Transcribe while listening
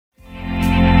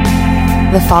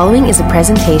The following is a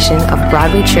presentation of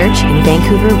Broadway Church in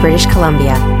Vancouver, British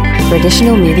Columbia. For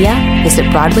additional media, visit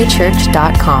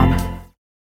broadwaychurch.com.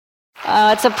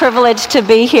 It's a privilege to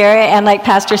be here, and like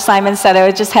Pastor Simon said,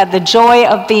 I just had the joy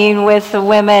of being with the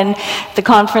women at the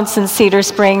conference in Cedar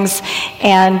Springs,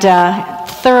 and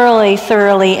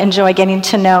thoroughly enjoy getting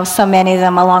to know so many of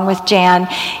them along with Jan,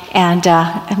 and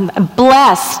I'm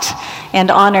blessed and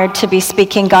honored to be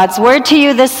speaking God's word to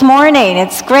you this morning.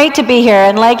 It's great to be here,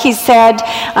 and like he said,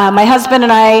 my husband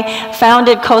and I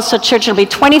founded Coastal Church. It'll be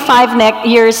 25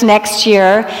 years next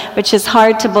year, which is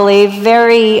hard to believe.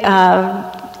 Very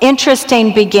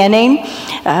interesting beginning.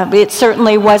 It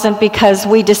certainly wasn't because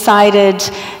we decided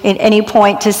at any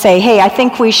point to say, hey, I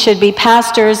think we should be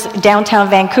pastors downtown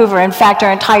Vancouver. In fact,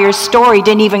 our entire story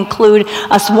didn't even include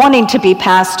us wanting to be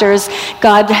pastors.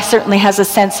 God certainly has a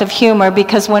sense of humor,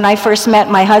 because when I first met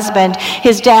my husband,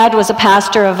 his dad was a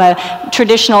pastor of a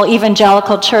traditional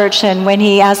evangelical church, and when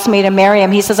he asked me to marry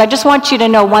him, he says, I just want you to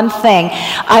know one thing,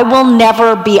 I will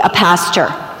never be a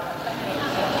pastor.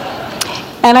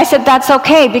 And I said, that's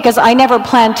okay, because I never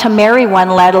planned to marry one,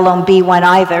 let alone be one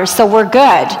either, so we're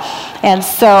good. And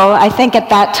so I think at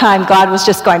that time, God was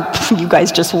just going, you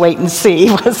guys just wait and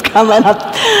see what's coming up.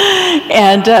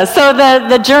 And so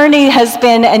the journey has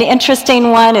been an interesting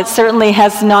one. It certainly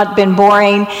has not been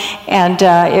boring. And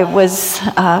it was,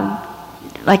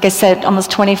 like I said, almost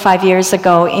 25 years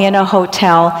ago in a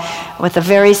hotel with a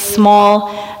very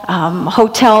small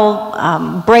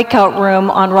hotel breakout room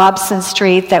on Robson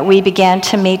Street that we began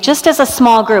to meet just as a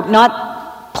small group, not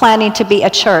planning to be a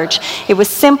church. It was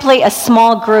simply a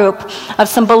small group of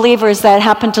some believers that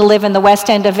happened to live in the west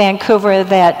end of Vancouver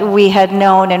that we had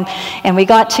known, and we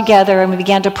got together and we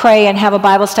began to pray and have a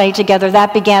Bible study together.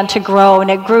 That began to grow,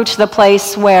 and it grew to the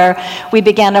place where we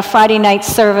began a Friday night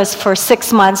service for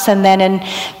 6 months, and then in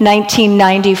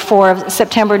 1994,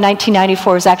 September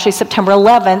 1994, it was actually September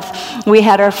 11th, we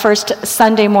had our first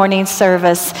Sunday morning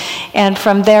service, and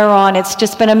from there on, it's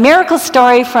just been a miracle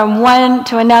story from one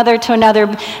to another to another.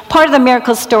 Part of the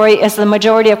miracle story is the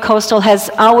majority of Coastal has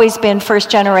always been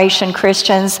first-generation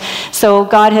Christians, so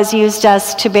God has used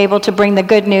us to be able to bring the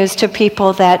good news to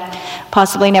people that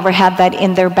possibly never had that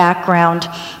in their background,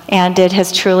 and it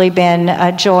has truly been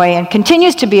a joy and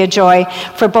continues to be a joy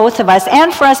for both of us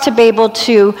and for us to be able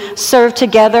to serve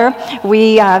together.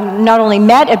 We not only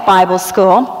met at Bible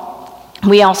school,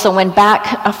 we also went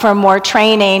back for more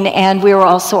training, and we were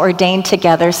also ordained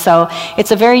together. So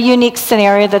it's a very unique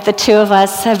scenario that the two of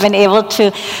us have been able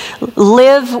to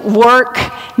live, work,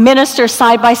 minister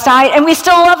side by side, and we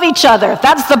still love each other.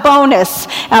 That's the bonus.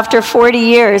 After 40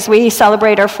 years, we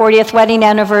celebrate our 40th wedding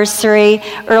anniversary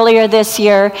earlier this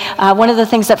year. One of the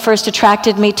things that first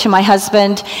attracted me to my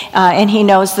husband, and he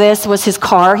knows this, was his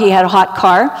car. He had a hot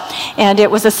car, and it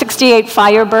was a 68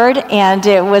 Firebird, and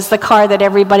it was the car that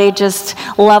everybody just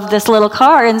loved, this little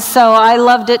car, and so I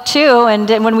loved it too. And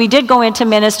when we did go into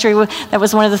ministry, that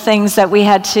was one of the things that we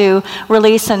had to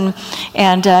release, and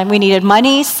we needed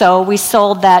money, so we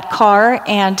sold that car,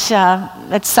 and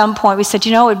at some point we said,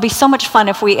 it would be so much fun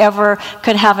if we ever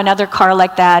could have another car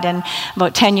like that. And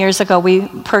about 10 years ago, we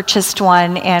purchased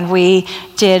one, and we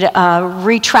did a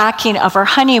retracking of our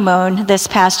honeymoon this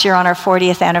past year on our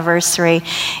 40th anniversary.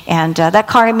 And that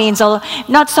car means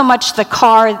not so much the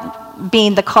car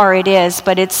being the car it is,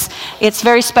 but it's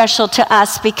very special to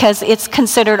us because it's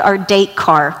considered our date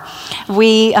car.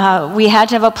 We had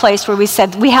to have a place where we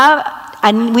said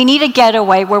we need a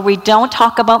getaway where we don't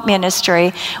talk about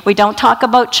ministry, we don't talk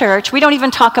about church, we don't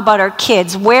even talk about our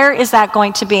kids. Where is that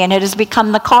going to be? And it has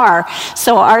become the car.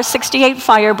 So our 68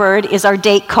 Firebird is our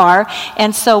date car,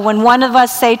 and so when one of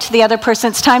us say to the other person,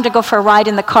 it's time to go for a ride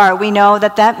in the car, we know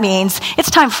that means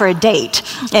it's time for a date,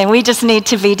 and we just need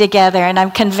to be together. And I'm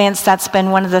convinced that's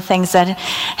been one of the things that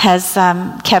has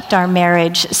kept our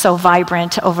marriage so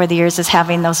vibrant over the years, is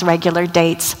having those regular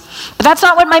dates. But that's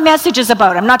not what my message is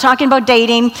about. I'm not talking about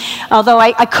dating, although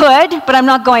I could, but I'm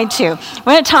not going to.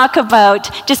 We're going to talk about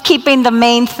just keeping the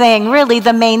main thing, really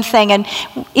the main thing, and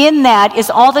in that is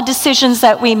all the decisions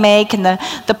that we make and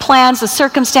the plans, the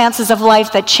circumstances of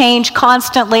life that change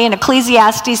constantly, and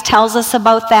Ecclesiastes tells us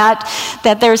about that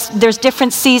there's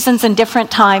different seasons and different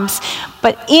times.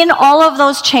 But in all of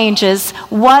those changes,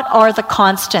 what are the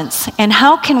constants? And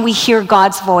how can we hear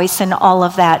God's voice in all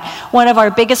of that? One of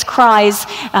our biggest cries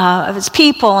as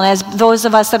people and as those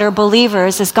of us that are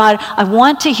believers is, God, I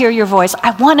want to hear your voice.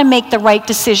 I want to make the right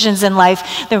decisions in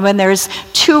life. That when there's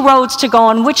two roads to go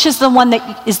on, which is the one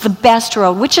that is the best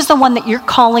road? Which is the one that you're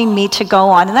calling me to go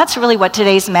on? And that's really what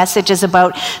today's message is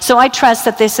about. So I trust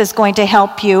that this is going to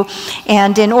help you.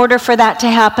 And in order for that to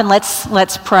happen,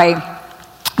 let's pray.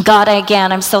 God,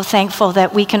 again, I'm so thankful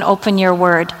that we can open your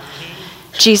word.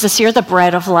 Jesus, you're the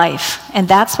bread of life, and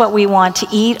that's what we want to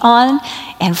eat on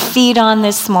and feed on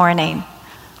this morning.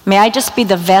 May I just be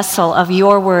the vessel of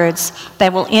your words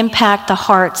that will impact the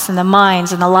hearts and the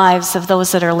minds and the lives of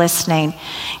those that are listening.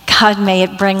 God, may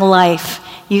it bring life.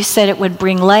 You said it would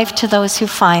bring life to those who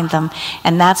find them,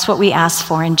 and that's what we ask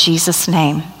for in Jesus'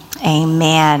 name.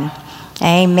 Amen.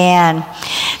 Amen.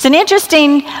 It's an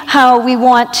interesting how we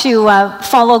want to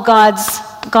follow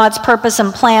God's purpose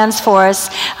and plans for us,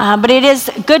 but it is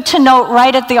good to note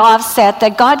right at the offset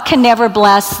that God can never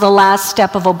bless the last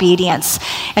step of obedience.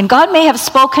 And God may have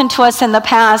spoken to us in the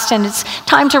past, and it's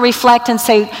time to reflect and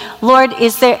say, Lord,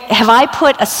 have I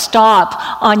put a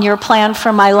stop on your plan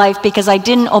for my life because I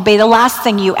didn't obey the last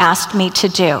thing you asked me to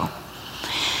do?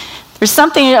 There's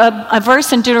a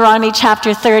verse in Deuteronomy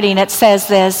chapter 30, and it says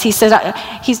this. He said,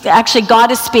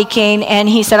 God is speaking, and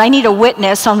he said, I need a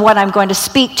witness on what I'm going to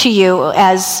speak to you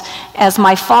as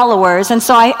my followers. And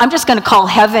so I'm just going to call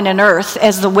heaven and earth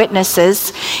as the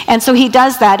witnesses. And so he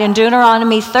does that in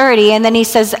Deuteronomy 30, and then he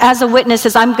says, as a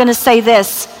witnesses, I'm going to say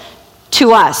this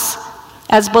to us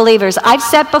as believers. I've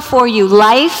set before you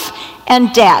life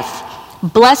and death,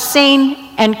 blessing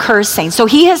and cursing. So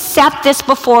he has set this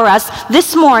before us.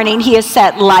 This morning he has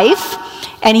set life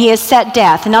and he has set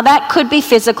death. Now that could be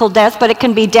physical death, but it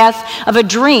can be death of a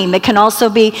dream. It can also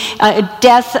be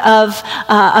death of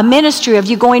a ministry, of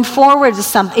you going forward to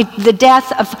something, the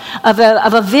death of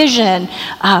a vision.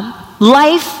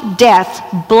 Life,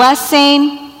 death,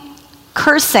 blessing,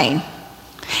 cursing.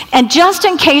 And just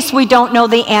in case we don't know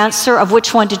the answer of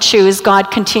which one to choose,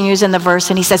 God continues in the verse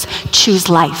and he says, choose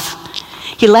life.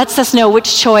 He lets us know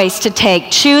which choice to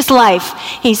take. Choose life.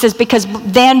 He says, because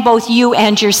then both you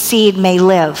and your seed may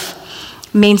live.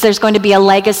 Means there's going to be a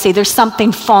legacy. There's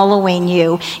something following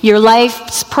you. Your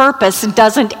life's purpose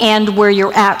doesn't end where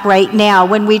you're at right now.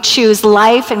 When we choose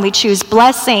life and we choose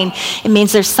blessing, it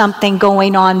means there's something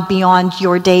going on beyond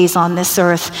your days on this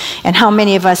earth. And how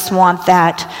many of us want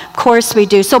that? Of course we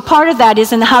do. So part of that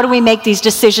is in how do we make these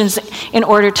decisions in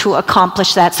order to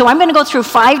accomplish that. So I'm going to go through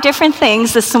 5 different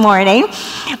things this morning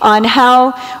on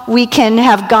how we can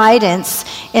have guidance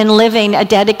in living a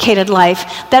dedicated life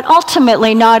that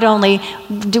ultimately not only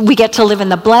do we get to live in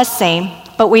the blessing,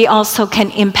 but we also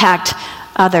can impact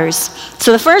others.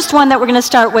 So the first one that we're going to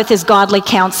start with is godly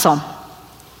counsel.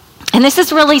 And this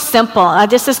is really simple.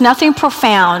 This is nothing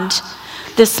profound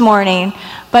this morning,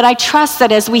 but I trust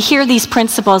that as we hear these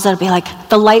principles, it'll be like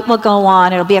the light will go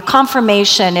on. It'll be a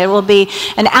confirmation. It will be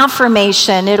an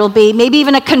affirmation. It'll be maybe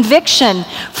even a conviction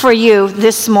for you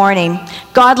this morning.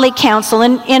 Godly counsel.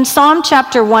 In Psalm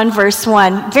chapter 1, verse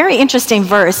 1, very interesting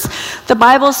verse, the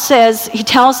Bible says, he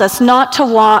tells us not to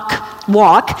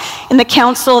walk in the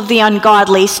counsel of the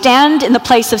ungodly, stand in the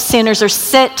place of sinners, or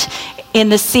sit in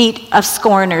the seat of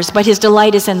scorners, but his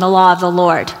delight is in the law of the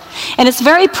Lord. And it's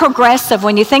very progressive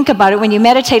when you think about it, when you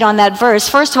meditate on that verse.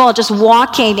 First of all, just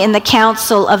walking in the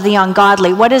counsel of the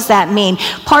ungodly. What does that mean?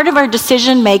 Part of our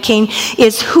decision making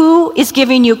is who is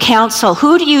giving you counsel.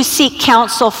 Who do you seek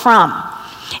counsel from?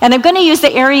 And I'm going to use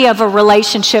the area of a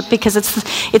relationship because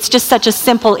it's just such a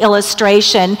simple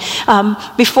illustration.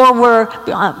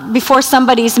 Before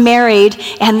somebody's married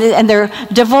and they're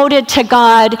devoted to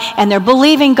God and they're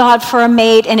believing God for a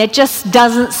mate, and it just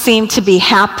doesn't seem to be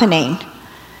happening.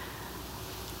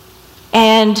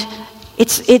 And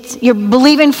you're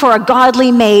believing for a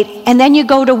godly mate, and then you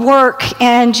go to work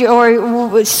and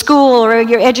your school or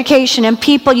your education, and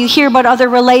people, you hear about other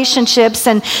relationships,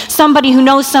 and somebody who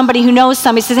knows somebody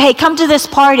says, hey, come to this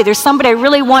party. There's somebody I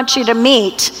really want you to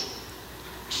meet.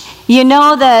 You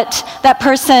know that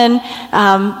person,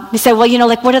 you say, well,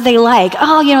 what are they like?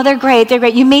 Oh, they're great.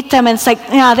 You meet them, and it's like,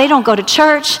 they don't go to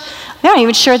church. They're not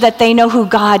even sure that they know who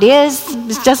God is.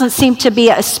 This doesn't seem to be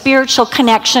a spiritual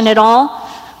connection at all.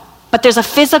 But there's a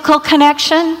physical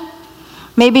connection.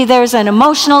 Maybe there's an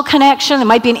emotional connection. There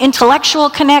might be an intellectual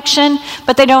connection,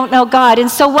 but they don't know God. And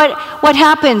so what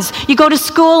happens? You go to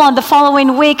school on the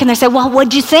following week, and they say, well,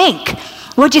 what'd you think?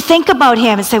 What'd you think about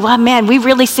him? And say, well, man, we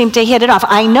really seem to hit it off.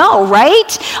 I know,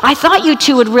 right? I thought you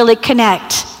two would really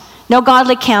connect. No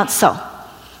godly counsel.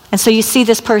 And so you see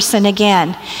this person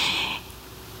again.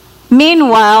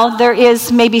 Meanwhile, there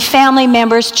is maybe family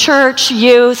members, church,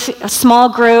 youth, a small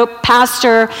group,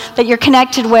 pastor that you're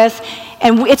connected with,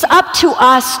 and it's up to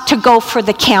us to go for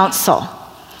the counsel.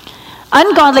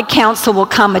 Ungodly counsel will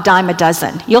come a dime a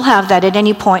dozen. You'll have that at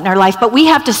any point in our life, but we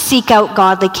have to seek out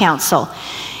godly counsel.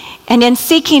 And in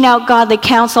seeking out godly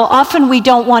counsel, often we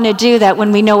don't want to do that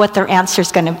when we know what their answer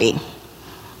is going to be.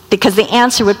 Because the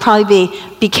answer would probably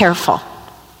be careful.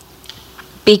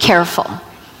 Be careful.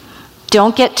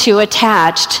 Don't get too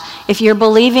attached. If you're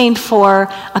believing for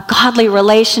a godly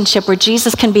relationship where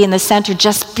Jesus can be in the center,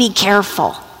 just be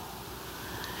careful.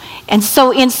 And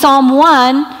so in Psalm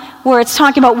 1, where it's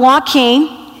talking about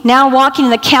walking in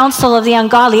the counsel of the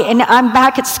ungodly, and I'm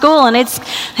back at school, and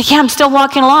I'm still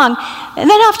walking along. And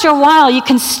then after a while, you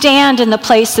can stand in the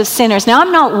place of sinners. Now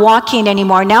I'm not walking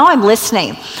anymore. Now I'm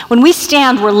listening. When we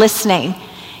stand, we're listening.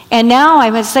 And now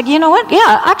I'm like, you know what?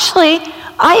 Yeah, actually,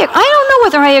 I don't know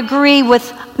whether I agree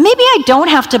with, maybe I don't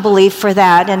have to believe for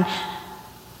that. And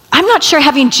I'm not sure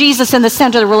having Jesus in the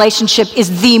center of the relationship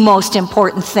is the most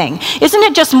important thing. Isn't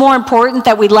it just more important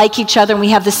that we like each other and we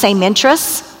have the same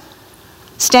interests?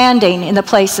 Standing in the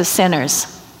place of sinners.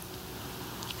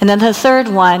 And then the third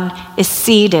one is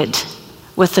seated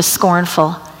with the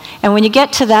scornful. And when you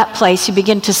get to that place, you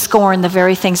begin to scorn the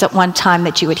very things at one time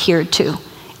that you adhered to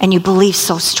and you believe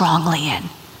so strongly in.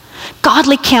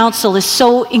 Godly counsel is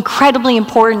so incredibly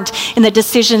important in the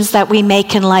decisions that we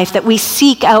make in life, that we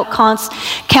seek out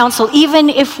counsel, even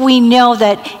if we know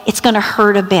that it's going to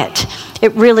hurt a bit.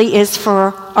 It really is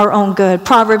for our own good.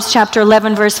 Proverbs chapter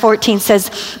 11, verse 14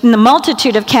 says, in the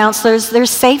multitude of counselors, there's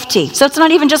safety. So it's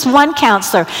not even just one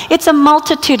counselor. It's a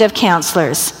multitude of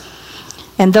counselors.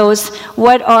 And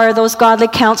what are those godly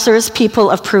counselors? People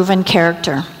of proven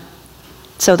character.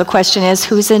 So the question is,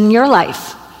 who's in your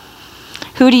life?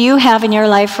 Who do you have in your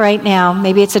life right now?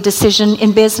 Maybe it's a decision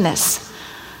in business.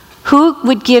 Who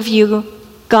would give you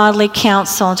godly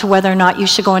counsel into whether or not you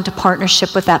should go into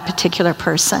partnership with that particular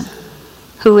person?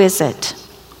 Who is it?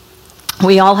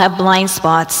 We all have blind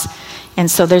spots, and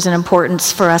so there's an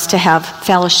importance for us to have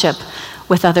fellowship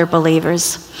with other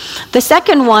believers. The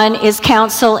second one is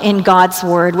counsel in God's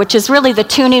Word, which is really the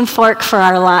tuning fork for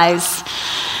our lives.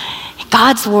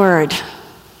 God's Word.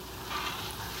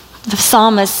 The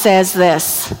psalmist says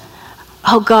this,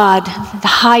 "Oh God,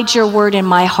 hide your word in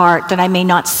my heart that I may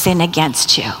not sin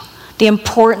against you." The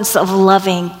importance of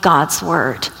loving God's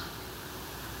word.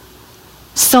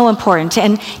 So important.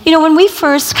 And when we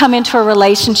first come into a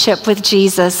relationship with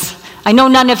Jesus, I know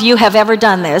none of you have ever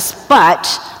done this,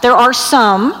 but there are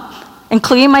some,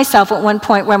 including myself at one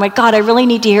point, where I'm like, God, I really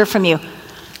need to hear from you.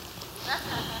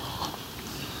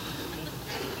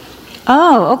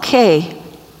 Oh, okay.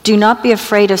 Do not be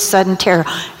afraid of sudden terror.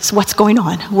 So what's going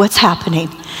on? What's happening?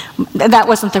 That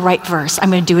wasn't the right verse. I'm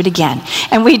going to do it again.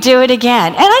 And we do it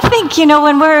again. And I think,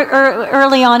 when we're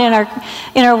early on in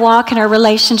our walk, in our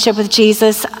relationship with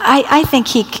Jesus, I think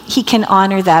he can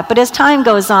honor that. But as time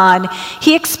goes on,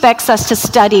 he expects us to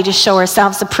study to show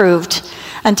ourselves approved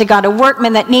unto God, a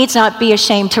workman that needs not be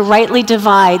ashamed, to rightly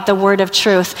divide the word of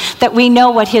truth, that we know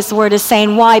what his word is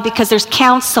saying. Why? Because there's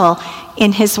counsel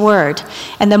in his word.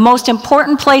 And the most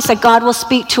important place that God will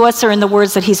speak to us are in the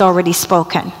words that he's already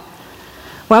spoken.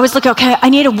 Well, I always look, okay, I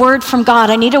need a word from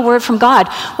God. I need a word from God.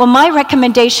 Well, my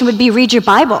recommendation would be read your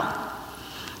Bible,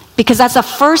 because that's the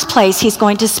first place he's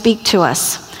going to speak to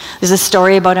us. There's a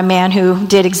story about a man who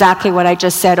did exactly what I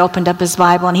just said, opened up his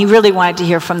Bible, and he really wanted to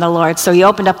hear from the Lord. So he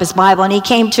opened up his Bible, and he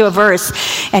came to a verse,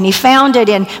 and he found it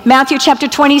in Matthew chapter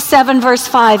 27, verse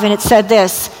 5, and it said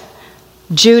this,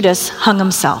 Judas hung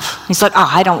himself. He's like,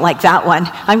 I don't like that one.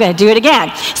 I'm going to do it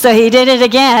again. So he did it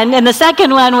again. And the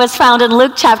second one was found in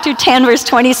Luke chapter 10, verse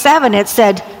 27. It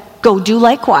said, go do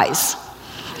likewise.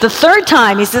 The third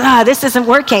time, he said, this isn't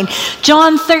working.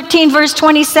 John 13, verse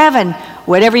 27.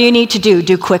 Whatever you need to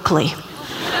do quickly.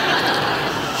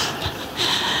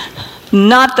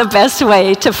 Not the best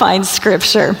way to find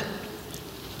scripture.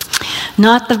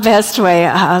 Not the best way.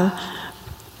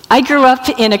 I grew up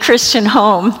in a Christian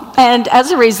home, and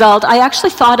as a result, I actually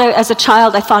thought, as a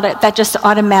child, I thought that just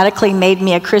automatically made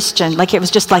me a Christian. Like it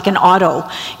was just like an auto.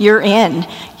 You're in.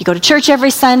 You go to church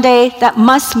every Sunday, that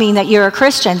must mean that you're a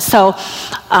Christian. So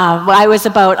I was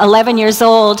about 11 years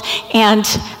old, and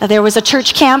there was a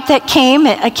church camp that came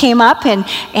up,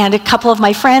 and a couple of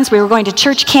my friends, we were going to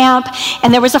church camp,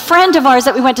 and there was a friend of ours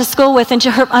that we went to school with, and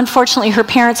unfortunately her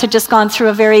parents had just gone through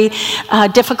a very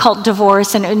difficult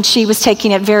divorce, and she was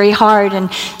taking it very hard,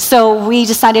 and so we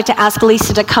decided to ask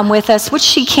Lisa to come with us, which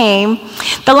she came.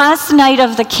 The last night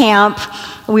of the camp,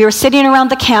 we were sitting around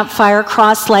the campfire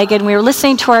cross-legged, and we were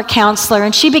listening to our counselor,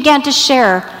 and she began to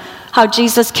share how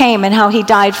Jesus came and how he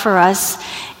died for us,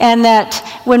 and that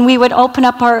when we would open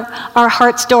up our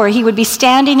heart's door, he would be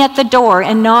standing at the door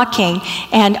and knocking,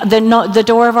 and the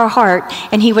door of our heart,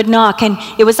 and he would knock, and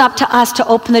it was up to us to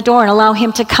open the door and allow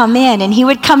him to come in, and he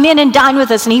would come in and dine with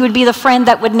us, and he would be the friend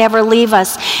that would never leave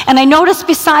us. And I noticed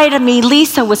beside me,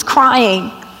 Lisa was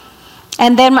crying,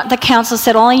 and then the counselor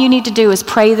said, all you need to do is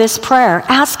pray this prayer.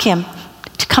 Ask him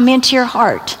to come into your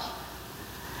heart.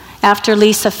 After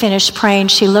Lisa finished praying,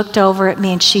 she looked over at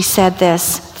me and she said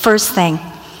this, first thing,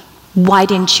 why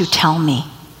didn't you tell me?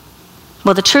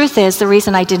 Well, the truth is, the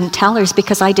reason I didn't tell her is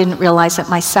because I didn't realize it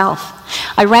myself.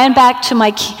 I ran back to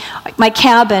my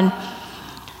cabin,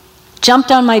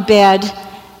 jumped on my bed,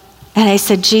 and I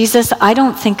said, Jesus, I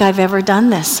don't think I've ever done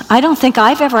this. I don't think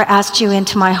I've ever asked you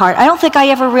into my heart. I don't think I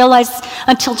ever realized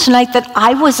until tonight that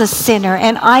I was a sinner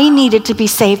and I needed to be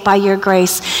saved by your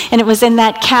grace. And it was in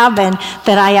that cabin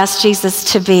that I asked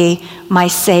Jesus to be my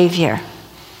Savior.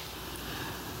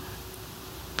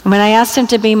 When I asked him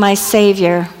to be my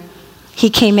Savior, he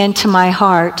came into my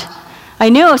heart. I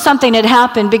knew something had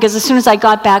happened because as soon as I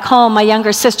got back home, my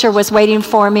younger sister was waiting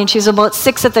for me, and she was about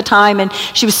 6 at the time, and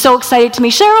she was so excited to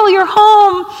me. Cheryl, you're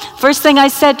home. First thing I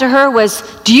said to her was,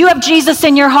 do you have Jesus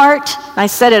in your heart? I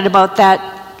said it about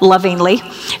that lovingly.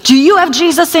 Do you have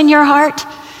Jesus in your heart?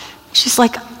 She's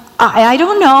like, I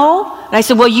don't know. And I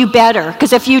said, well, you better,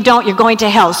 because if you don't, you're going to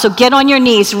hell. So get on your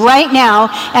knees right now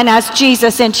and ask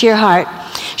Jesus into your heart.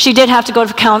 She did have to go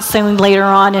to counseling later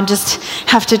on and just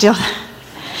have to deal.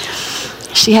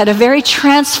 She had a very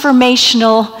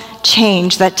transformational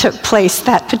change that took place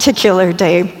that particular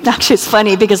day. Actually, it's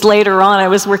funny because later on I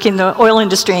was working in the oil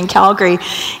industry in Calgary,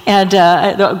 and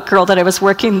the girl that I was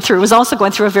working through was also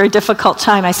going through a very difficult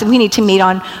time. I said, we need to meet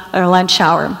on our lunch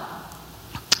hour.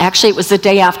 Actually, it was the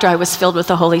day after I was filled with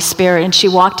the Holy Spirit, and she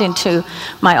walked into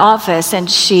my office, and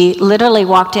she literally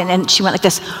walked in, and she went like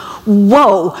this,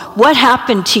 whoa, what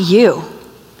happened to you?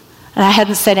 And I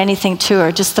hadn't said anything to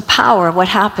her, just the power of what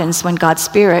happens when God's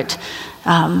Spirit,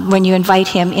 when you invite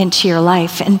him into your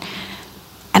life. And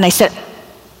I said,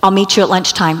 I'll meet you at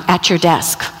lunchtime at your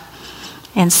desk.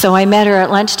 And so I met her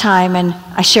at lunchtime, and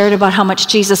I shared about how much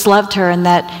Jesus loved her and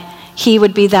that he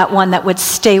would be that one that would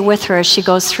stay with her as she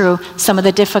goes through some of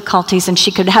the difficulties, and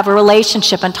she could have a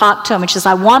relationship and talk to him. And she says,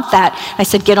 I want that. I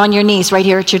said, get on your knees right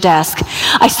here at your desk.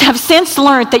 I have since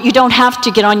learned that you don't have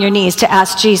to get on your knees to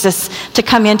ask Jesus to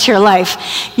come into your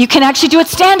life. You can actually do it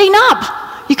standing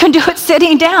up. You can do it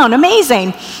sitting down.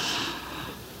 Amazing.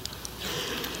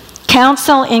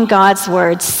 Counsel in God's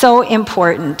word, so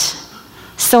important.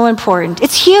 So important.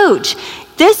 It's huge.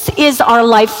 This is our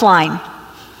lifeline.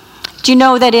 Do you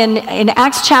know that in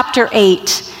Acts chapter 8,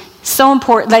 so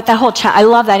important, like that whole chapter, I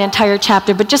love that entire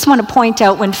chapter, but just want to point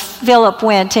out when Philip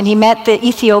went and he met the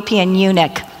Ethiopian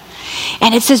eunuch.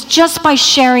 And it says just by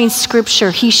sharing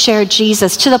scripture, he shared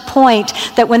Jesus to the point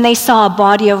that when they saw a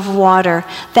body of water,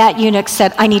 that eunuch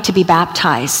said, I need to be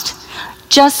baptized.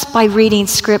 Just by reading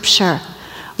scripture.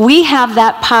 We have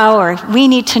that power. We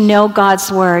need to know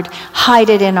God's word, hide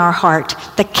it in our heart.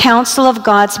 The counsel of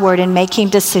God's word in making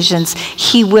decisions,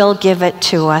 he will give it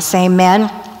to us. Amen.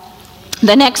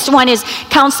 The next one is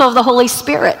counsel of the Holy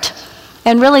Spirit.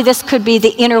 And really this could be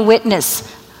the inner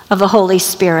witness of the Holy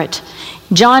Spirit.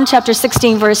 John chapter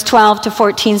 16, verse 12 to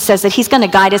 14 says that he's going to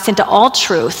guide us into all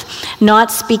truth, not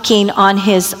speaking on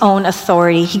his own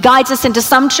authority. He guides us into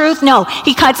some truth? No,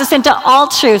 he guides us into all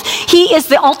truth. He is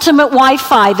the ultimate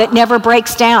Wi-Fi that never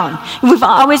breaks down. We've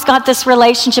always got this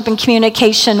relationship and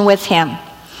communication with him.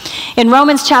 In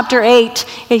Romans chapter 8,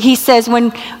 he says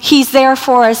when he's there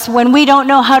for us, when we don't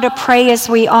know how to pray as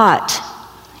we ought.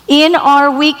 In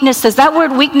our weaknesses, that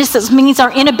word weaknesses means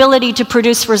our inability to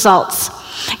produce results.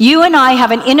 You and I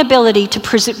have an inability to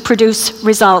produce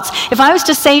results. If I was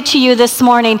to say to you this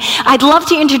morning, I'd love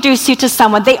to introduce you to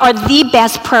someone. They are the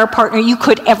best prayer partner you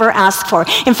could ever ask for.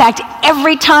 In fact,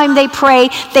 every time they pray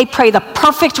the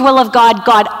perfect will of God.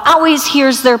 God always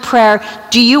hears their prayer.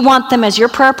 Do you want them as your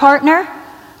prayer partner?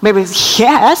 Maybe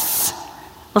yes.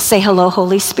 Well, say hello,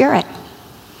 Holy Spirit.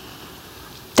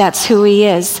 That's who he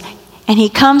is. And he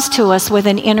comes to us with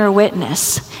an inner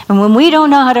witness. And when we don't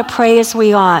know how to pray as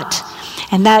we ought,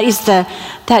 and that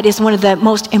is one of the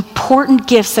most important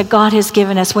gifts that God has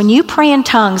given us. When you pray in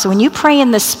tongues, when you pray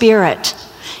in the Spirit,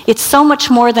 it's so much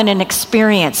more than an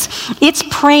experience. It's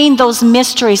praying those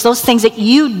mysteries, those things that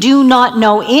you do not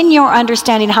know in your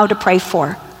understanding how to pray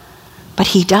for. But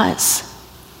he does.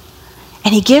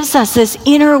 And he gives us this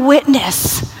inner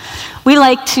witness. We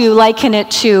like to liken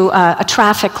it to a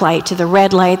traffic light, to the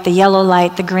red light, the yellow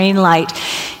light, the green light.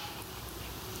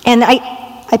 And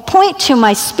I point to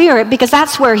my spirit because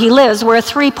that's where he lives. We're a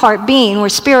three-part being. We're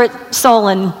spirit, soul,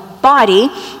 and body.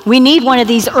 We need one of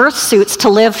these earth suits to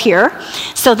live here.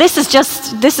 So this is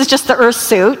just the earth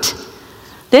suit.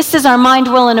 This is our mind,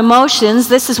 will, and emotions.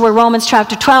 This is where Romans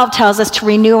chapter 12 tells us to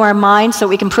renew our mind so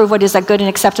we can prove what is that good and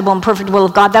acceptable and perfect will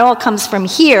of God. That all comes from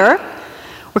here.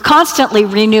 We're constantly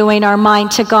renewing our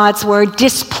mind to God's word,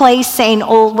 displacing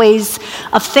old ways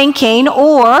of thinking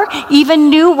or even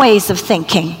new ways of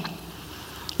thinking.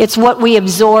 It's what we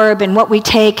absorb and what we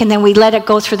take, and then we let it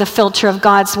go through the filter of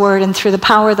God's word, and through the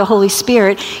power of the Holy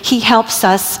Spirit, he helps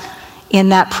us in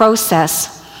that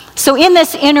process. So in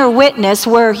this inner witness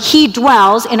where he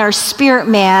dwells in our spirit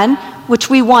man, which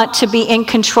we want to be in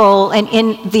control and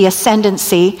in the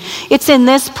ascendancy, it's in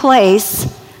this place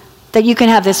that you can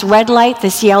have this red light,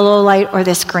 this yellow light, or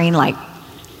this green light.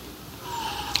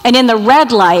 And in the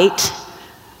red light,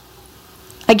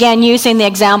 again, using the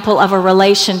example of a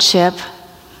relationship,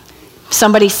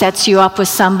 somebody sets you up with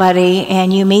somebody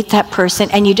and you meet that person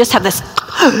and you just have this,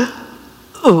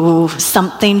 ooh,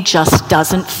 something just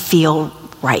doesn't feel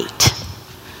right.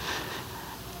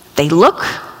 They look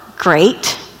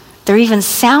great. They're even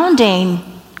sounding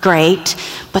great,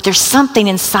 but there's something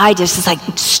inside you that's like,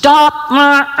 stop.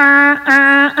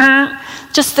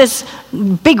 Just this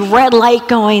big red light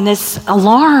going, this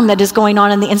alarm that is going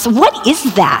on in the inside. What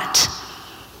is that?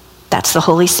 That's the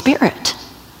Holy Spirit.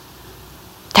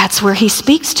 That's where he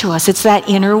speaks to us. It's that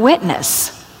inner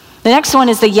witness. The next one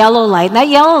is the yellow light. And that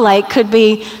yellow light could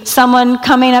be someone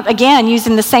coming up, again,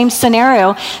 using the same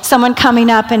scenario, someone coming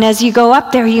up, and as you go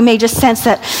up there, you may just sense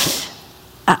that,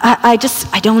 I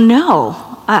don't know.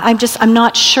 I'm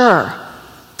not sure.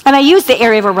 And I use the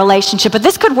area of a relationship, but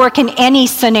this could work in any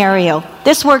scenario.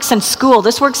 This works in school.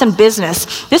 This works in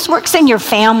business. This works in your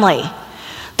family.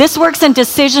 This works in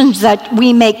decisions that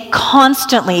we make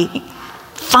constantly,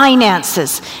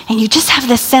 finances. And you just have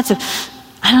this sense of,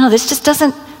 I don't know, it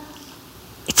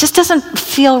just doesn't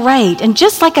feel right. And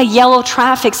just like a yellow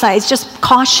traffic sign, it's just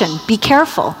caution, be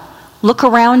careful, look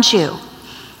around you.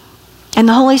 And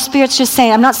the Holy Spirit's just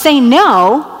saying, I'm not saying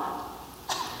no,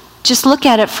 just look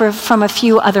at it from a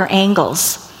few other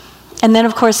angles. And then,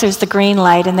 of course, there's the green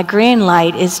light, and the green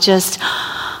light is just,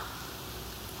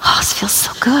 oh, this feels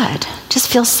so good, just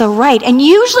feels so right. And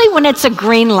usually when it's a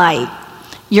green light,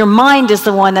 your mind is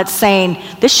the one that's saying,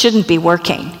 this shouldn't be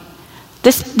working.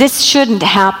 This shouldn't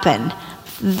happen.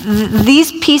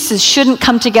 These pieces shouldn't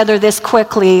come together this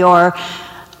quickly, or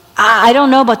I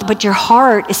don't know about, but your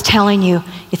heart is telling you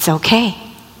it's okay.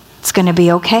 It's going to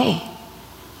be okay.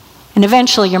 And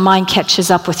eventually your mind catches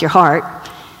up with your heart.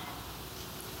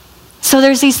 So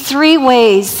there's these three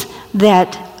ways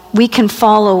that we can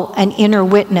follow an inner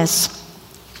witness,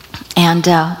 and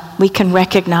we can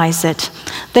recognize it.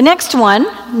 The next one,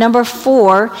 number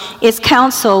 4, is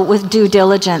counsel with due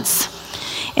diligence.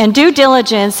 And due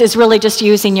diligence is really just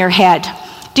using your head.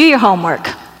 Do your homework.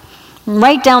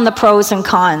 Write down the pros and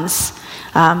cons.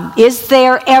 Is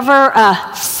there ever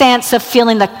a sense of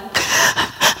feeling the...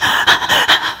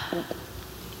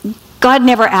 God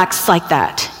never acts like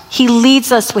that. He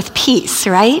leads us with peace,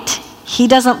 right? He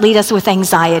doesn't lead us with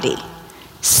anxiety.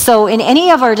 So in any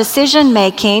of our decision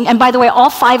making, and by the way, all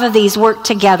 5 of these work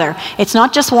together. It's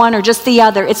not just one or just the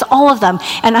other. It's all of them.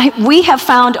 And we have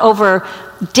found over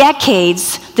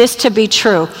decades this to be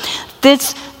true.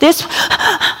 This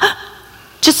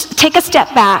just take a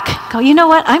step back. Go, you know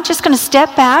what? I'm just going to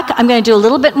step back. I'm going to do a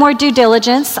little bit more due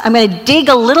diligence. I'm going to dig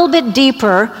a little bit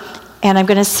deeper, and I'm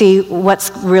going to see what's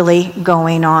really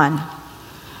going on.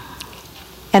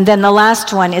 And then the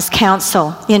last one is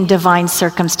counsel in divine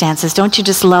circumstances. Don't you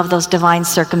just love those divine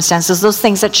circumstances? Those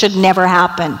things that should never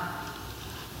happen.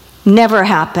 Never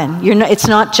happen. It's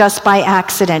not just by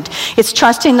accident. It's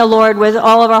trusting the Lord with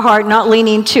all of our heart, not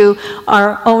leaning to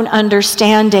our own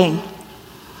understanding.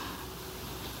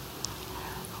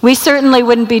 We certainly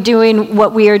wouldn't be doing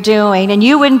what we are doing, and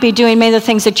you wouldn't be doing many of the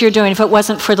things that you're doing if it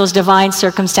wasn't for those divine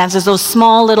circumstances, those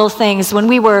small little things. When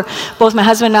both my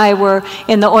husband and I were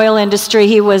in the oil industry,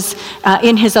 he was,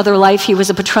 in his other life, he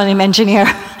was a petroleum engineer,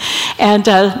 and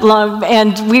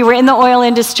we were in the oil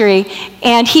industry,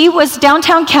 and he was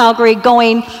downtown Calgary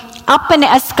going up an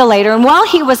escalator, and while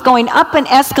he was going up an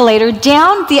escalator,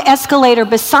 down the escalator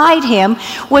beside him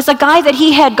was a guy that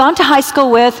he had gone to high school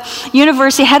with,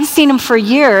 university, hadn't seen him for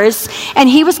years, and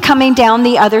he was coming down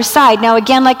the other side. Now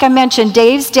again, like I mentioned,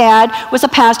 Dave's dad was a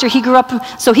pastor. He grew up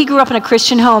in a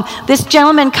Christian home. This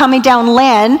gentleman coming down,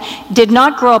 Len, did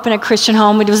not grow up in a Christian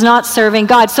home. He was not serving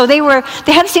God. So they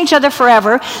hadn't seen each other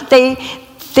forever.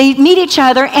 They meet each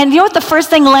other, and you know what the first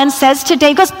thing Len says to Dave?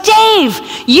 He goes, Dave,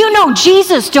 you know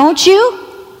Jesus, don't you?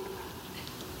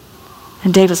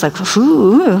 And Dave was like,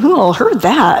 who all heard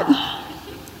that?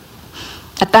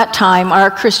 At that time,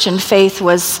 our Christian faith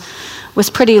was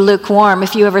pretty lukewarm.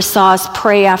 If you ever saw us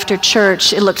pray after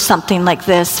church, it looked something like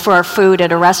this for our food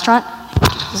at a restaurant.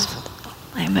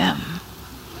 Amen.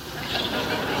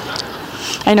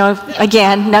 I know,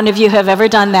 again, none of you have ever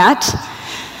done that.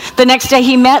 The next day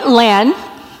he met Len.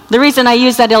 The reason I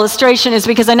use that illustration is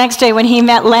because the next day when he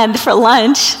met Len for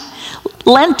lunch,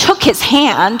 Len took his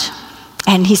hand,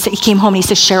 And he came home and he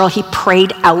said, Cheryl, he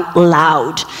prayed out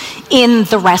loud in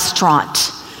the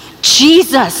restaurant.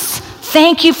 Jesus,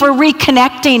 thank you for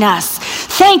reconnecting us.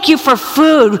 Thank you for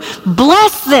food.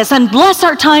 Bless this and bless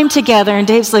our time together. And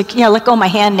Dave's like, yeah, let go of my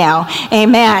hand now.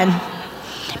 Amen.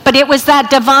 But it was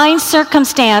that divine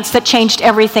circumstance that changed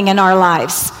everything in our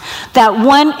lives. That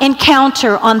one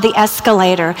encounter on the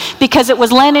escalator, because it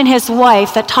was Len and his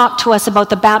wife that talked to us about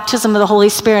the baptism of the Holy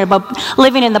Spirit, about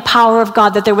living in the power of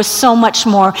God, that there was so much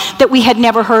more that we had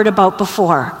never heard about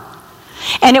before.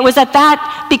 And it was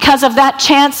because of that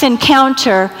chance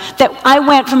encounter that I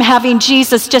went from having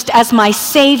Jesus just as my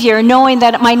Savior, knowing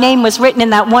that my name was written in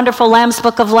that wonderful Lamb's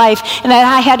Book of Life and that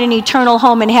I had an eternal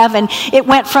home in heaven. It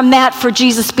went from that for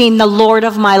Jesus being the Lord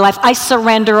of my life. I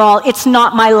surrender all. It's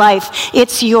not my life.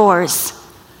 It's yours.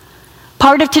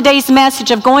 Part of today's message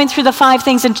of going through the 5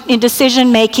 things in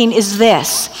decision making is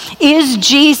this. Is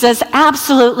Jesus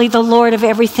absolutely the Lord of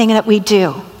everything that we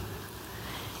do?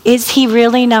 Is he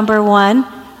really number one,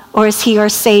 or is he our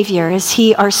Savior? Is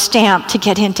he our stamp to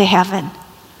get into heaven?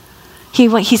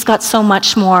 He's got so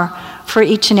much more for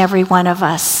each and every one of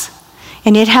us.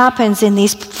 And it happens in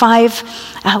these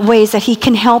 5 ways that he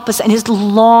can help us and is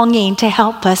longing to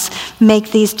help us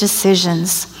make these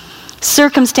decisions.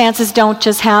 Circumstances don't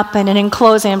just happen. And in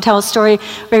closing, I'll tell a story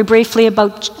very briefly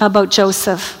about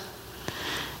Joseph.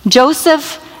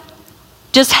 Joseph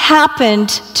just happened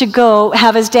to go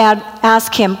have his dad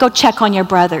ask him, go check on your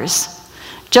brothers.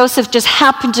 Joseph just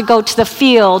happened to go to the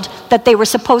field that they were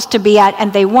supposed to be at,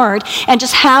 and they weren't, and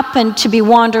just happened to be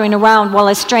wandering around while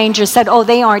a stranger said, oh,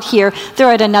 they aren't here,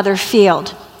 they're at another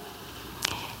field.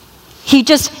 He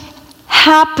just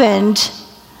happened,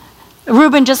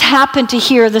 Reuben just happened to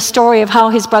hear the story of how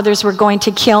his brothers were going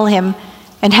to kill him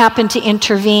and happened to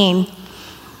intervene.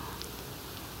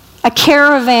 A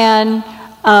caravan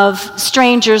of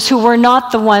strangers who were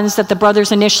not the ones that the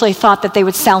brothers initially thought that they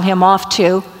would sell him off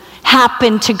to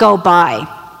happened to go by.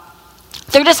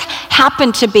 There just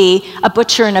happened to be a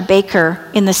butcher and a baker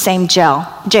in the same jail.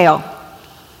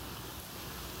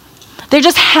 There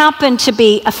just happened to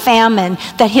be a famine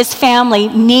that his family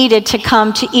needed to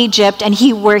come to Egypt, and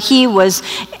where he was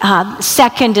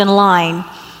second in line.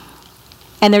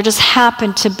 And there just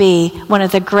happened to be one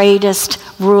of the greatest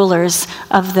rulers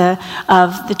of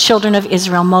the children of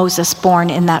Israel, Moses, born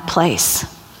in that place.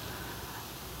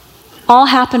 All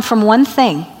happened from one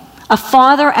thing. A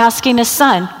father asking a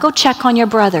son, go check on your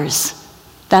brothers.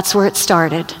 That's where it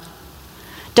started.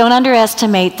 Don't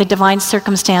underestimate the divine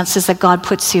circumstances that God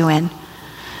puts you in.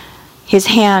 His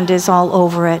hand is all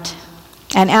over it.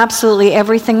 And absolutely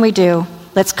everything we do,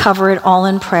 let's cover it all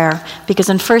in prayer. Because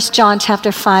in 1 John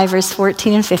chapter 5, verse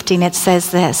 14 and 15, it says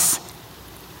this.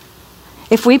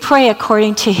 If we pray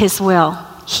according to his will,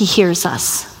 he hears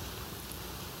us.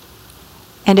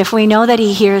 And if we know that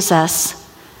he hears us,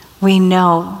 we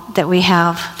know that we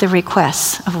have the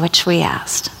requests of which we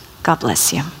asked. God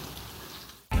bless you.